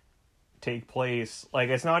transformation take place, like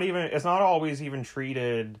it's not always even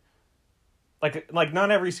treated like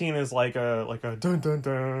not every scene is like a dun dun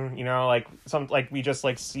dun, you know, like we just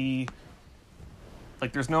like see,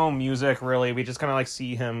 like there's no music really, we just kind of like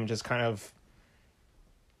see him just kind of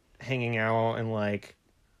hanging out and like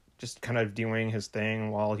just kind of doing his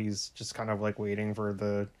thing while he's just kind of like waiting for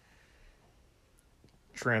the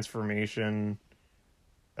transformation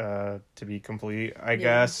to be complete, I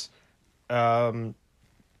guess. But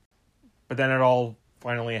then it all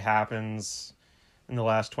finally happens in the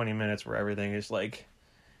last 20 minutes where everything is like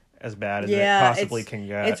as bad as it possibly can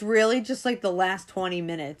get. It's really just like the last 20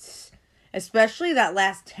 minutes, especially that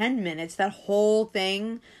last 10 minutes, that whole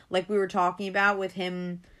thing, like we were talking about with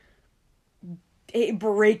him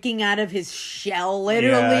breaking out of his shell,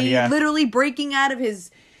 literally breaking out of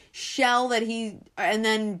his shell and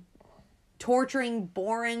then torturing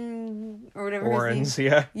Boren or whatever Borens, his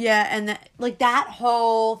name. Yeah, and that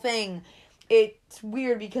whole thing, it's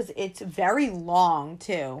weird because it's very long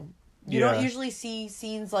too. You don't usually see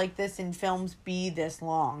scenes like this in films be this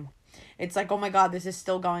long. It's like, oh my god, this is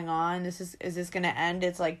still going on. Is this going to end?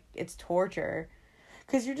 It's like, it's torture.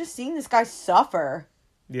 Because you're just seeing this guy suffer.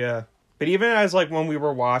 Yeah. But even as, like, when we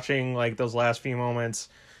were watching, like, those last few moments,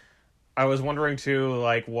 I was wondering, too,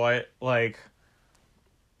 like, what, like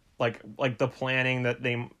the planning that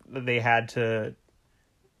they had to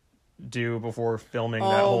do before filming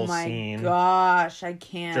that whole scene. Oh my gosh, I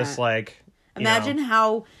can't. Just, like, imagine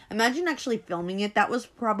actually filming it. That was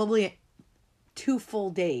probably 2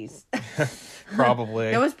 full days. Probably.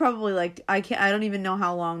 It was probably, like, I don't even know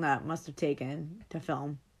how long that must have taken to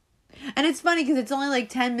film. And it's funny because it's only like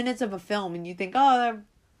 10 minutes of a film, and you think,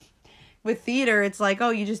 with theater, it's like,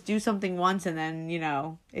 you just do something once and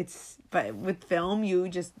then, but with film, you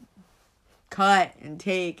just cut and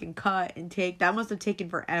take and cut and take. That must have taken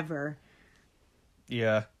forever.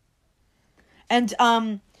 Yeah. And,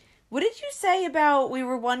 what did you say about, we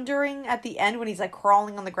were wondering at the end when he's like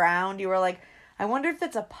crawling on the ground, you were like, I wonder if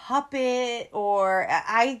that's a puppet or,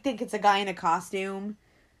 I think it's a guy in a costume.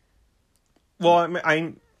 Well,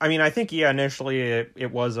 I mean, I think, initially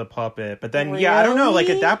it was a puppet. But then, really? I don't know. Like,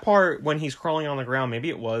 at that part, when he's crawling on the ground, maybe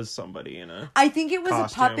it was somebody in a I think it was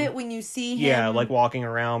costume. A puppet when you see him. Yeah, like walking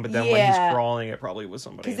around. But then when he's crawling, it probably was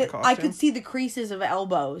somebody in a costume. I could see the creases of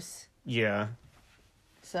elbows. Yeah.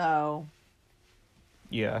 So.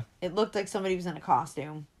 Yeah. It looked like somebody was in a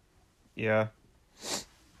costume. Yeah.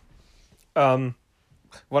 One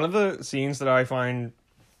of the scenes that I find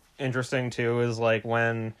interesting, too, is, like,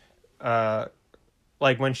 when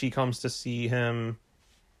she comes to see him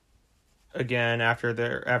again after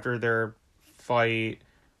their fight.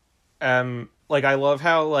 Like, I love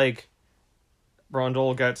how, like,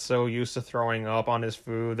 Brundle gets so used to throwing up on his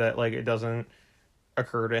food that, like, it doesn't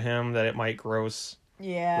occur to him that it might gross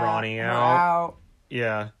Ronnie out. Wow.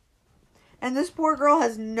 Yeah. And this poor girl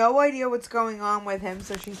has no idea what's going on with him,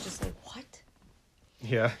 so she's just like, what?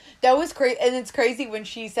 Yeah. That was crazy. And it's crazy when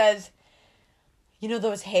she says,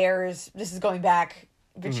 those hairs, this is going back,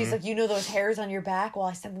 but she's like, those hairs on your back? Well,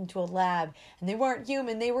 I sent them to a lab, and they weren't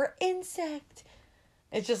human, they were insect.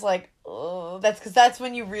 It's just like, oh, that's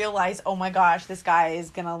when you realize, oh my gosh, this guy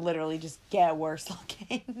is gonna literally just get worse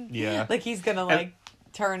looking. Yeah. Like, he's gonna,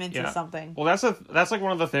 turn into something. Well, that's like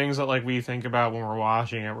one of the things that, like, we think about when we're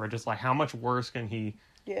watching it. We're just like, how much worse can he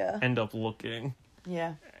end up looking?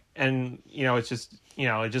 Yeah. And, it's just,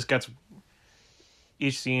 it just gets,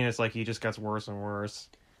 each scene is like he just gets worse and worse.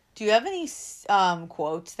 Do you have any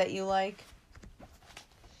quotes that you like?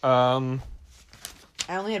 I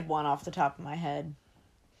only had one off the top of my head.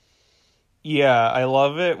 Yeah, I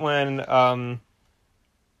love it when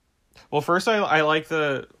well, first I like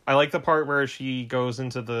the part where she goes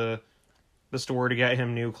into the store to get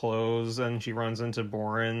him new clothes, and she runs into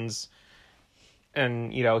Boren's,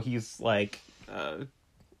 and he's like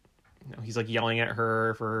he's like yelling at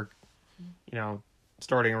her for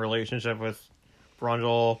starting a relationship with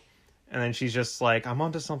Brundle, and then she's just like, I'm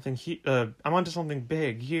onto something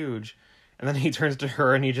big, huge. And then he turns to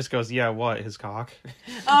her and he just goes, yeah, what, his cock?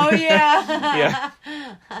 Oh, yeah.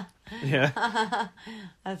 Yeah. Yeah.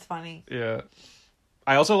 That's funny. Yeah.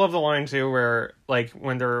 I also love the line too where like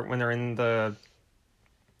when they're in the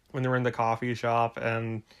coffee shop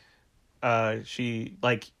and she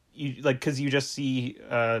like you like because you just see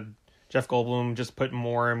Jeff Goldblum just put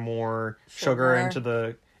more and more sugar into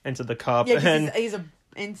the cup. Yeah, and he's a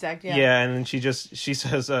insect. Yeah. Yeah, and then she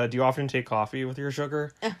says, "Do you often take coffee with your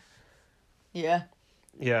sugar?" Yeah.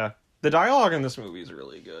 Yeah, the dialogue in this movie is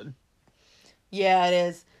really good. Yeah, it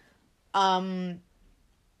is.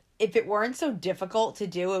 If it weren't so difficult to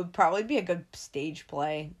do, it would probably be a good stage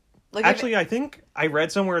play. Like Actually, I think I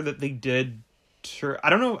read somewhere that they did.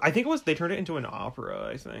 I don't know. I think they turned it into an opera.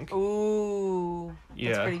 I think. Ooh,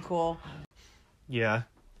 that's pretty cool. Yeah.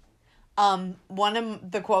 One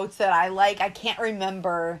of the quotes that I like, I can't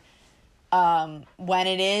remember when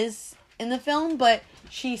it is in the film, but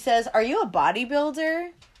she says, "Are you a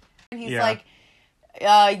bodybuilder?" And he's like,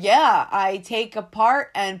 "Yeah, I take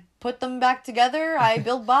apart and put them back together. I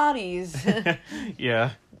build bodies."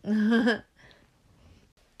 Yeah. It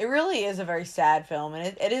really is a very sad film,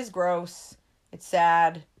 and it is gross. It's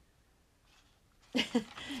sad.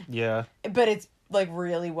 Yeah. But it's like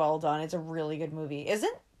really well done. It's a really good movie.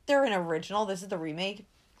 Isn't there an original? This is the remake?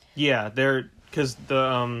 Yeah, because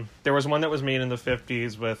there was one that was made in the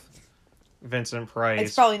 50s with Vincent Price.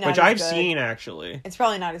 It's probably not which as I've good. seen actually. It's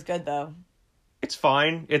probably not as good though. It's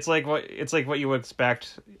fine. It's like what you would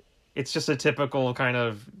expect. It's just a typical kind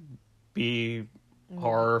of B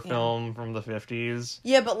horror film from the 50s.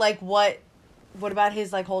 Yeah, but like what about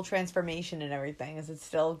his like whole transformation and everything? Is it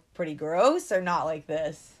still pretty gross or not like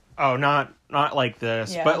this? Oh, not like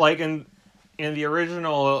this. Yeah. But like in the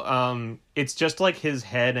original, it's just like his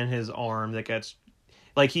head and his arm that gets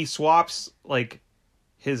like he swaps like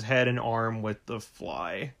his head and arm with the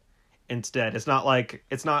fly instead. It's not like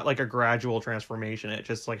a gradual transformation. It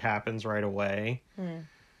just like happens right away.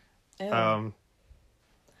 So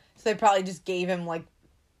they probably just gave him like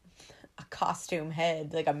a costume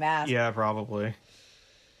head, like a mask. Yeah, probably.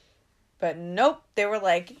 But nope, they were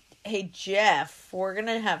like, "Hey Jeff, we're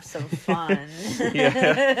gonna have some fun."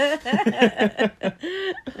 Yeah.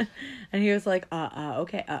 And he was like,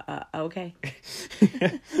 okay, okay.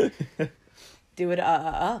 Do it,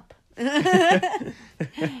 up.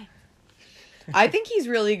 I think he's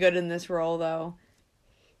really good in this role, though.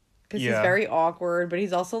 Because he's very awkward, but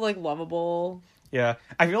he's also, like, lovable. Yeah.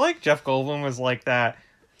 I feel like Jeff Goldblum was like that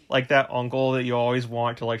uncle that you always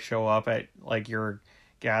want to, like, show up at, like, your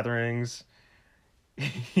gatherings.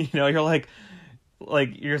 You know, you're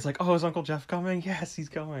just like, "Oh, is Uncle Jeff coming?" "Yes, he's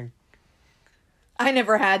coming." I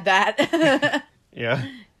never had that. Yeah.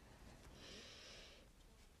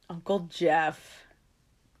 Uncle Jeff.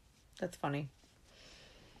 That's funny.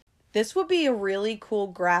 This would be a really cool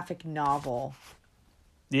graphic novel.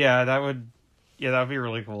 Yeah, that would be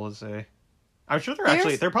really cool to see. I'm sure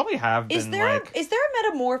there probably have been, is there a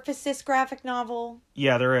Metamorphosis graphic novel?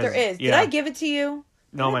 Yeah, there is. There is. Yeah. Did I give it to you?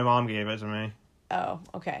 No, my mom gave it to me. Oh,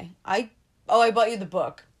 okay. I bought you the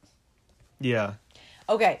book. Yeah.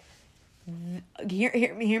 Okay.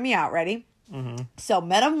 Hear me out. Ready? Mm-hmm. So,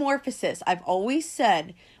 Metamorphosis, I've always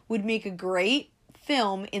said, would make a great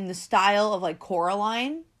film in the style of, like,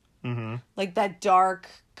 Coraline. Mm-hmm. Like, that dark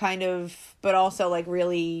kind of, but also, like,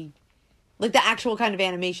 really, like, the actual kind of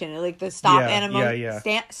animation. Like, the stop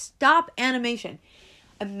animation.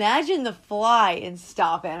 Imagine The Fly in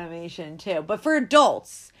stop animation, too. But for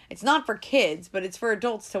adults. It's not for kids, but it's for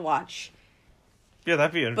adults to watch. Yeah,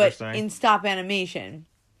 that'd be interesting. But in stop animation.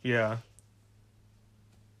 Yeah.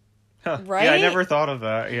 Huh. Right? Yeah, I never thought of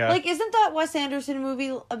that. Yeah. Like, isn't that Wes Anderson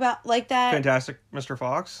movie about like that? Fantastic Mr.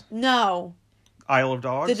 Fox? No. Isle of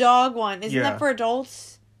Dogs? The dog one. Isn't that for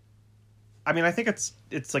adults? I mean, I think it's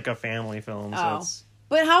like a family film, so it's...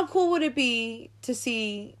 But how cool would it be to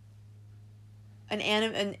see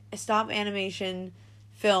a stop animation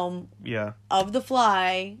film of The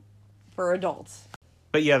Fly for adults?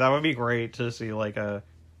 But yeah, that would be great to see like a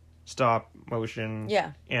stop motion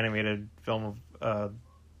animated film of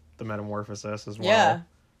the Metamorphosis as well. Yeah,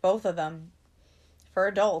 both of them for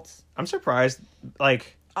adults. I'm surprised.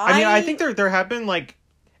 Like, I think there have been like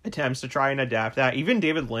attempts to try and adapt that. Even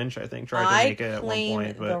David Lynch, I think, tried to make it at one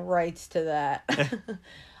point. But the rights to that.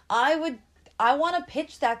 I want to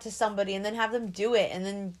pitch that to somebody and then have them do it and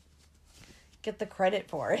then get the credit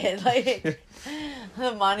for it. Like,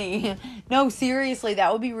 the money. No, seriously,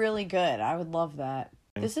 that would be really good. I would love that.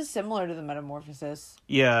 This is similar to the Metamorphosis.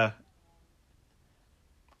 Yeah.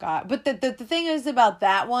 God, but the thing is about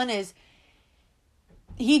that one is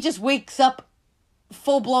he just wakes up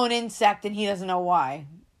full-blown insect and he doesn't know why.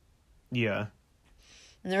 Yeah.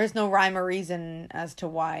 And there is no rhyme or reason as to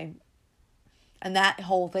why. And that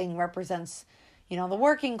whole thing represents, the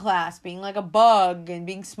working class, being like a bug and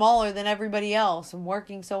being smaller than everybody else and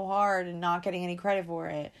working so hard and not getting any credit for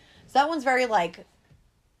it. So that one's very like,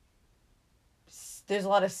 there's a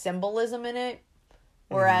lot of symbolism in it.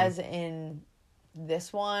 Whereas in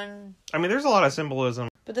this one... I mean, there's a lot of symbolism.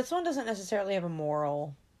 But this one doesn't necessarily have a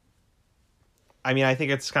moral. I mean, I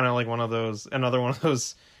think it's kind of like another one of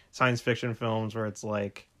those science fiction films where it's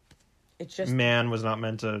like, it's just man was not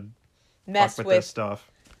meant to mess fuck with this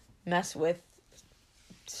stuff. Mess with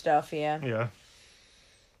stuff, yeah. Yeah.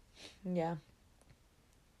 Yeah.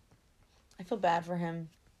 I feel bad for him.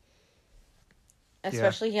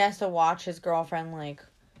 Especially he has to watch his girlfriend, like,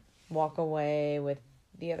 walk away with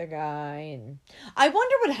the other guy. And I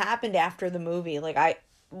wonder what happened after the movie. Like,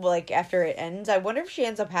 after it ends, I wonder if she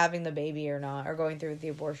ends up having the baby or not, or going through with the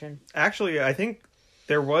abortion. Actually, I think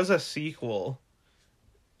there was a sequel.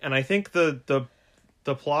 And I think the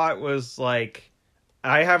plot was, like...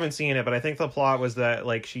 I haven't seen it, but I think the plot was that,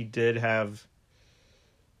 like, she did have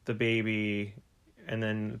the baby, and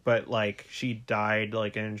then, but, like, she died,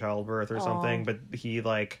 like, in childbirth or something, but he,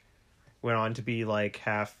 like, went on to be, like,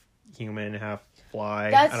 half human, half fly.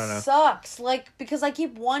 I don't know. That sucks. Like, because I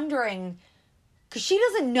keep wondering, because she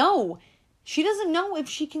doesn't know. She doesn't know if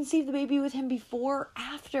she conceived the baby with him before or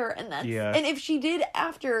after, and that's, and if she did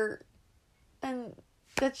after, and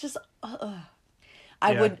that's just,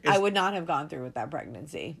 I would not have gone through with that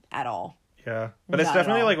pregnancy at all. Yeah. But it's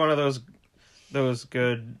definitely like one of those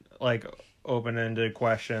good, like, open-ended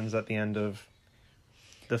questions at the end of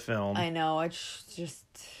the film. I know. It's just,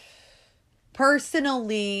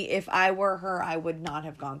 personally, if I were her, I would not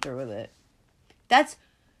have gone through with it.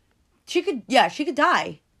 She could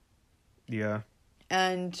die. Yeah.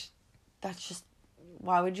 And that's just,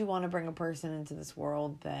 why would you want to bring a person into this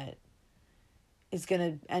world that is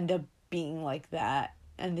going to end up being like that,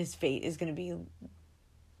 and his fate is going to be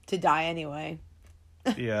to die anyway?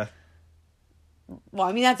 Yeah. Well,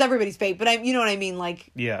 I mean, that's everybody's fate, but you know what I mean?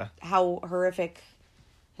 Like, yeah, how horrific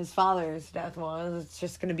his father's death was. It's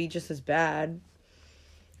just going to be just as bad.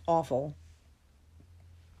 Awful.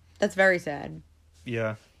 That's very sad.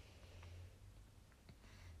 Yeah.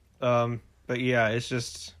 But yeah, it's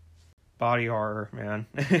just body horror, man.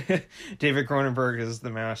 David Cronenberg is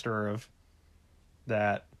the master of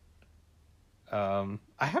that. I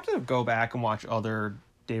have to go back and watch other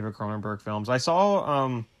David Cronenberg films. I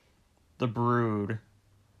saw The Brood,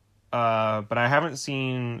 but I haven't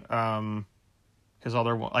seen his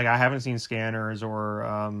other one. Like, I haven't seen Scanners or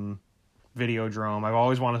Videodrome. I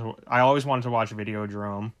always wanted to watch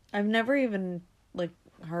Videodrome. I've never even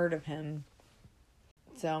heard of him,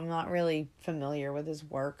 so I'm not really familiar with his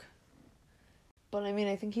work. But I mean,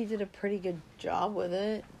 I think he did a pretty good job with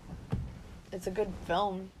it. It's a good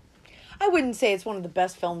film. I wouldn't say it's one of the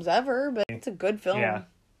best films ever, but it's a good film. Yeah.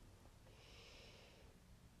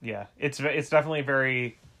 Yeah, it's definitely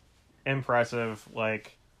very impressive,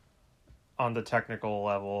 like, on the technical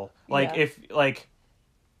level. Like, if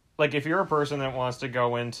you're a person that wants to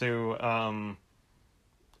go into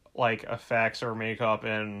like effects or makeup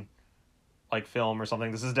in like film or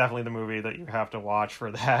something, this is definitely the movie that you have to watch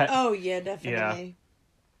for that. Oh yeah, definitely.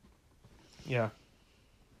 Yeah.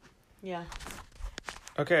 Yeah.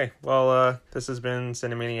 Okay, well, this has been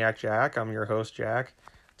Cinemaniac Jack. I'm your host, Jack.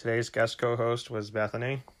 Today's guest co-host was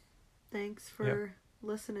Bethany. Thanks for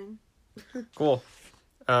listening. Cool.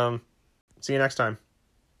 See you next time.